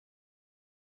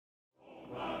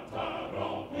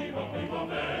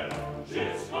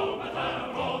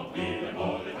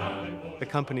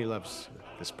company loves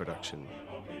this production.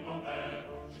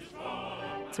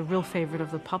 It's a real favorite of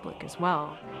the public as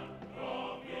well.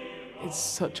 It's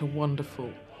such a wonderful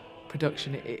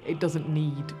production. It doesn't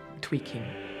need tweaking.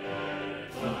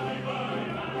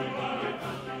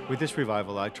 With this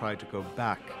revival, I tried to go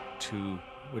back to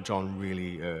what John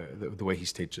really, the way he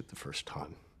staged it the first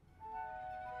time.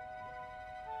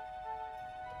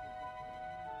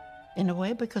 In a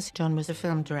way, because John was a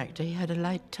film director, he had a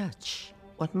light touch.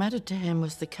 What mattered to him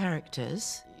was the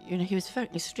characters. You know, he was very,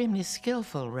 extremely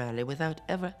skillful, really, without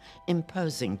ever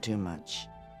imposing too much.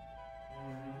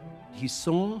 He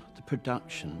saw the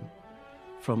production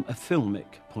from a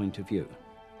filmic point of view.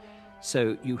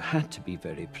 So you had to be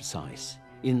very precise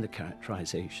in the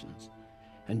characterizations.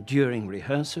 And during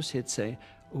rehearsals, he'd say,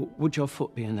 would your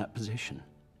foot be in that position?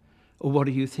 Or what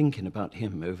are you thinking about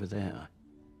him over there?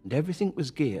 And everything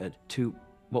was geared to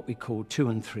what we call 2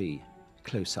 and 3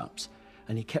 close-ups.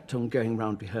 And he kept on going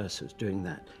round rehearsals doing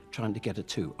that, trying to get a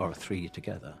 2 or a 3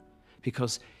 together.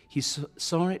 Because he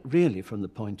saw it really from the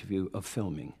point of view of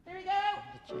filming.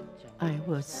 I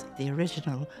was the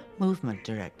original movement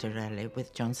director, really,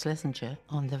 with John Schlesinger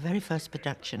on the very first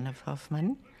production of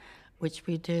Hoffman, which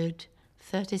we did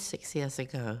 36 years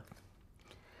ago.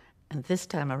 And this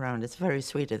time around, it's very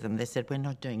sweet of them. They said, we're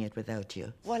not doing it without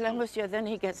you. Voilà, monsieur, then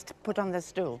he gets put on the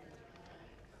stool.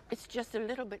 It's just a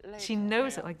little bit late. She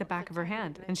knows it like the back of her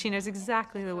hand, and she knows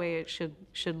exactly the way it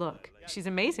should look. She's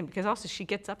amazing because also she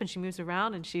gets up and she moves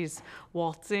around and she's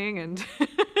waltzing and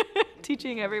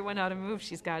teaching everyone how to move.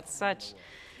 She's got such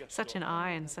an eye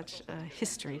and such a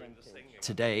history.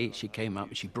 Today, she came up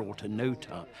and she brought a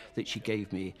note up that she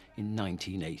gave me in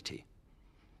 1980.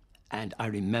 And I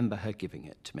remember her giving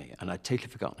it to me, and I'd totally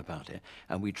forgotten about it.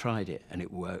 And we tried it, and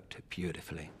it worked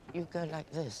beautifully. You go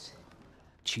like this.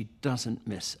 She doesn't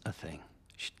miss a thing.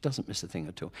 She doesn't miss a thing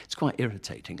at all. It's quite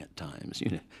irritating at times,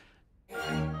 you know.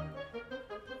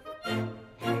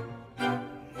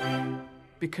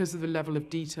 Because of the level of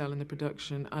detail in the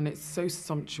production, and it's so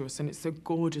sumptuous and it's so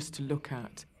gorgeous to look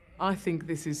at, I think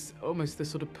this is almost the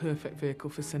sort of perfect vehicle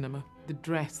for cinema. The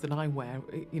dress that I wear,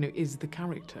 you know, is the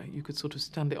character. You could sort of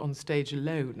stand it on stage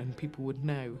alone and people would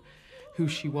know who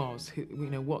she was, you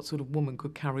know, what sort of woman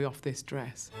could carry off this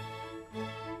dress.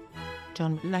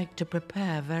 John liked to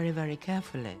prepare very, very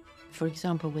carefully. For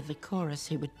example, with the chorus,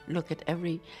 he would look at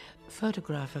every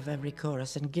photograph of every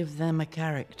chorus and give them a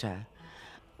character,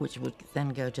 which would then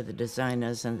go to the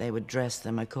designers and they would dress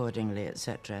them accordingly,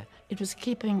 etc. It was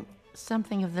keeping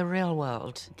something of the real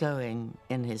world going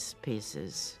in his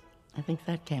pieces. I think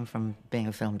that came from being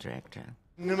a film director.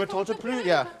 Ne me tente plus?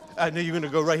 Yeah. I know you're going to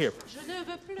go right here.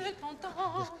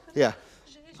 Yeah.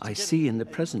 I see in the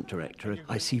present director,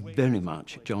 I see very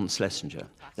much John Schlesinger,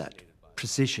 that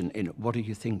precision in what are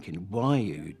you thinking, why are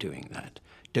you doing that?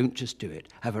 Don't just do it,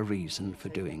 have a reason for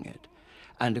doing it.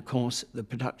 And of course, the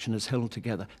production is held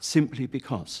together simply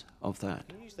because of that.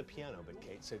 Can you use the piano, but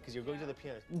Kate, so because you're going to the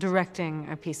piano. Directing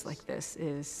a piece like this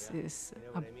is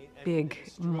a big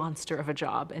monster of a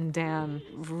job, and Dan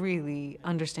really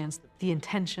understands the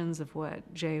intentions of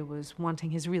what Jay was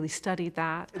wanting. He's really studied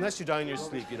that. Unless you die in your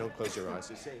sleep, you don't close your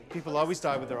eyes. People always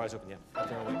die with their eyes open.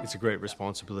 Yeah. It's a great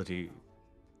responsibility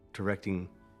directing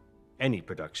any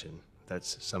production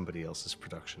that's somebody else's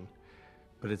production.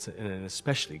 But it's an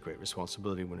especially great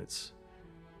responsibility when it's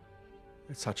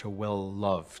such a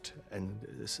well-loved and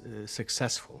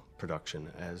successful production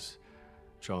as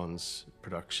John's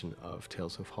production of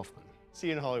Tales of Hoffmann. See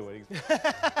you in Hollywood.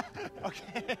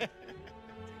 Okay.